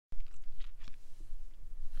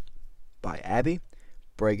by Abby,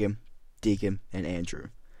 Braegan, Deacon, and Andrew.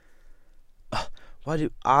 Why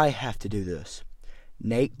do I have to do this?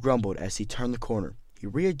 Nate grumbled as he turned the corner. He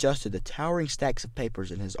readjusted the towering stacks of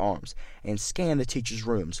papers in his arms and scanned the teachers'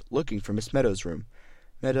 rooms, looking for Miss Meadows' room.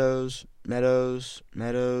 Meadows.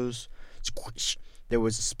 Squish! There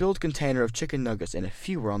was a spilled container of chicken nuggets and a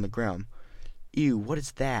few were on the ground. Ew, what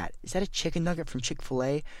is that? Is that a chicken nugget from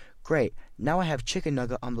Chick-fil-A? Great, now I have chicken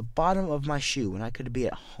nugget on the bottom of my shoe when I could be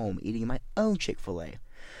at home eating my own Chick-fil-A.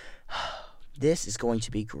 This is going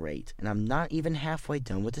to be great, and I'm not even halfway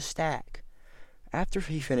done with the stack. After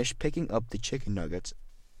he finished picking up the chicken nuggets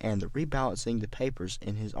and rebalancing the papers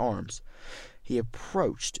in his arms, he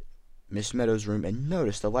approached Miss Meadows' room and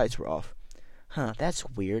noticed the lights were off. That's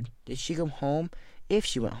weird. Did she go home? If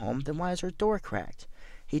she went home, then why is her door cracked?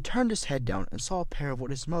 He turned his head down and saw a pair of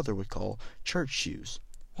what his mother would call church shoes.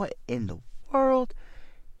 What in the world?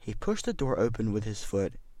 He pushed the door open with his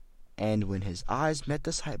foot, and when his eyes met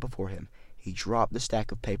the sight before him, he dropped the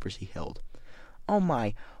stack of papers he held. Oh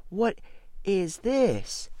my, what is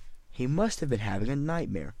this? He must have been having a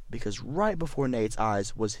nightmare, because right before Nate's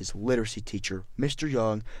eyes was his literacy teacher, Mr.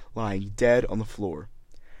 Young, lying dead on the floor.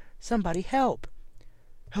 Somebody help!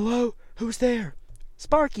 Hello? Who's there?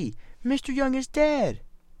 Sparky! Mr. Young is dead!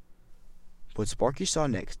 What Sparky saw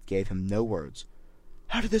next gave him no words.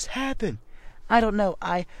 How did this happen? I don't know.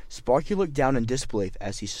 Sparky looked down in disbelief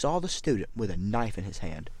as he saw the student with a knife in his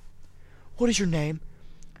hand. What is your name?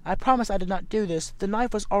 I promise I did not do this. The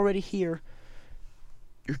knife was already here.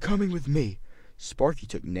 You're coming with me. Sparky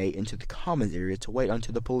took Nate into the commons area to wait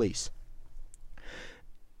until the police.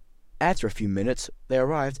 After a few minutes, they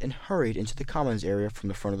arrived and hurried into the commons area from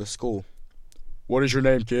the front of the school. What is your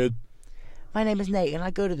name, kid? My name is Nate, and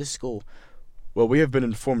I go to this school. Well, we have been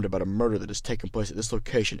informed about a murder that has taken place at this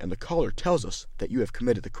location, and the caller tells us that you have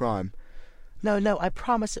committed the crime. No, I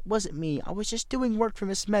promise it wasn't me. I was just doing work for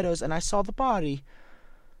Miss Meadows, and I saw the body.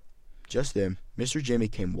 Just then, Mr. Jimmy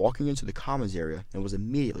came walking into the commons area and was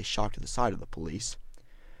immediately shocked at the sight of the police.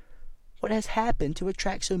 What has happened to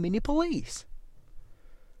attract so many police?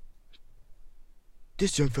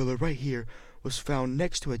 This young fellow right here was found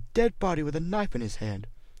next to a dead body with a knife in his hand.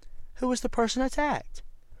 Who was the person attacked?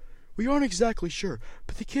 We aren't exactly sure,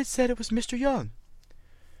 but the kid said it was Mr. Young.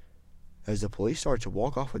 As the police started to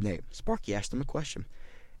walk off with Nate, Sparky asked him a question.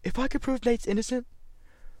 If I could prove Nate's innocent,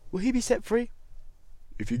 will he be set free?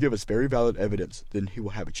 If you give us very valid evidence, then he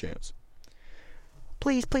will have a chance.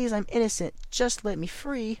 Please, I'm innocent. Just let me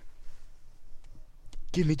free.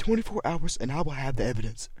 Give me 24 hours and I will have the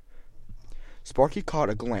evidence. Sparky caught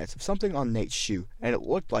a glance of something on Nate's shoe, and it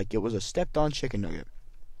looked like it was a stepped-on chicken nugget.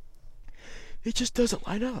 It just doesn't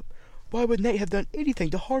line up. Why would Nate have done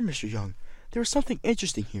anything to harm Mr. Young? There is something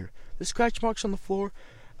interesting here. The scratch marks on the floor.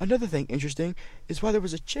 Another thing interesting is why there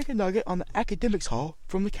was a chicken nugget on the academics hall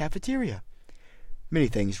from the cafeteria. Many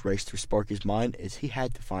things raced through Sparky's mind as he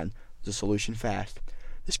had to find the solution fast.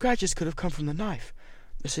 The scratches could have come from the knife.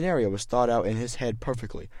 The scenario was thought out in his head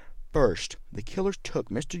perfectly. First, the killer took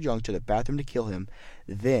Mr. Young to the bathroom to kill him,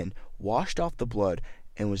 then washed off the blood,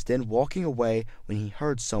 and was then walking away when he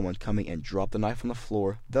heard someone coming and dropped the knife on the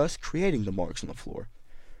floor, thus creating the marks on the floor.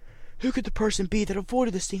 Who could the person be that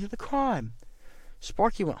avoided the scene of the crime?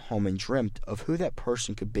 Sparky went home and dreamt of who that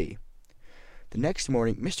person could be. The next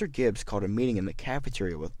morning, Mr. Gibbs called a meeting in the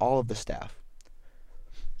cafeteria with all of the staff.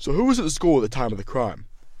 So who was at the school at the time of the crime?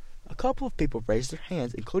 A couple of people raised their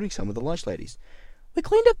hands, including some of the lunch ladies. We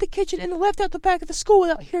cleaned up the kitchen and left out the back of the school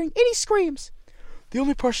without hearing any screams. The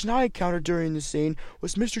only person I encountered during the scene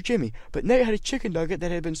was Mr. Jimmy, but Nate had a chicken nugget that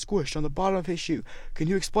had been squished on the bottom of his shoe. Can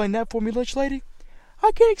you explain that for me, lunch lady?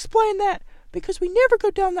 I can't explain that, because we never go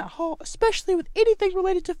down that hall, especially with anything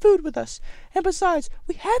related to food with us. And besides,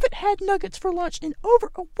 we haven't had nuggets for lunch in over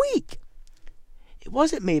a week. It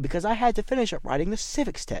wasn't me, because I had to finish up writing the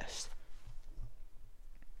civics test.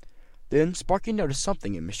 Then Sparky noticed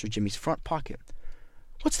something in Mr. Jimmy's front pocket.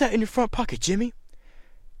 What's that in your front pocket, Jimmy?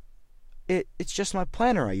 It's just my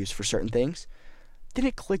planner I use for certain things. Then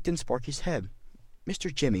it clicked in Sparky's head.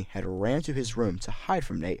 Mr. Jimmy had ran to his room to hide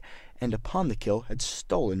from Nate, and upon the kill had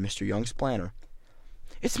stolen Mr. Young's planner.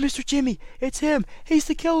 It's Mr. Jimmy! It's him! He's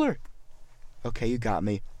the killer! Okay, you got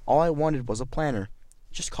me. All I wanted was a planner.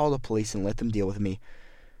 Just call the police and let them deal with me.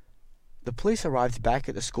 The police arrived back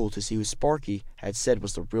at the school to see who Sparky had said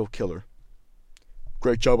was the real killer.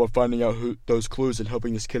 Great job on finding out those clues and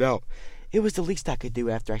helping this kid out. It was the least I could do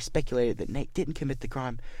after I speculated that Nate didn't commit the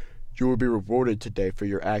crime. You will be rewarded today for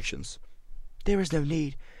your actions. There is no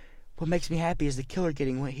need. What makes me happy is the killer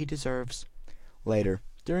getting what he deserves. Later,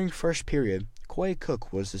 during first period, Quay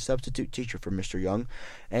Cook was the substitute teacher for Mr. Young,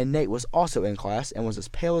 and Nate was also in class and was as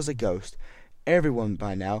pale as a ghost. Everyone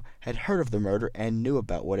by now had heard of the murder and knew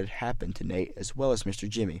about what had happened to Nate as well as Mr.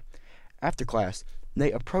 Jimmy. After class,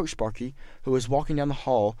 Nate approached Sparky, who was walking down the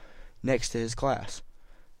hall next to his class.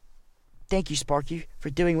 "Thank you, Sparky, for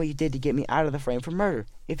doing what you did to get me out of the frame for murder.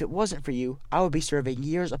 If it wasn't for you, I would be serving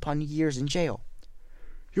years upon years in jail."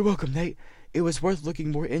 "You're welcome, Nate. It was worth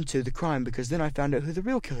looking more into the crime because then I found out who the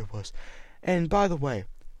real killer was. And by the way,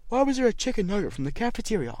 why was there a chicken nugget from the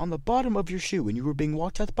cafeteria on the bottom of your shoe when you were being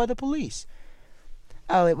walked out by the police?"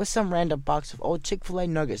 "Oh, it was some random box of old Chick-fil-A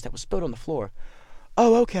nuggets that was spilled on the floor."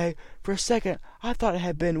 "Oh, okay. For a second, I thought it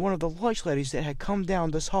had been one of the lunch ladies that had come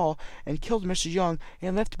down this hall and killed Mr. Young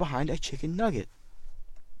and left behind a chicken nugget."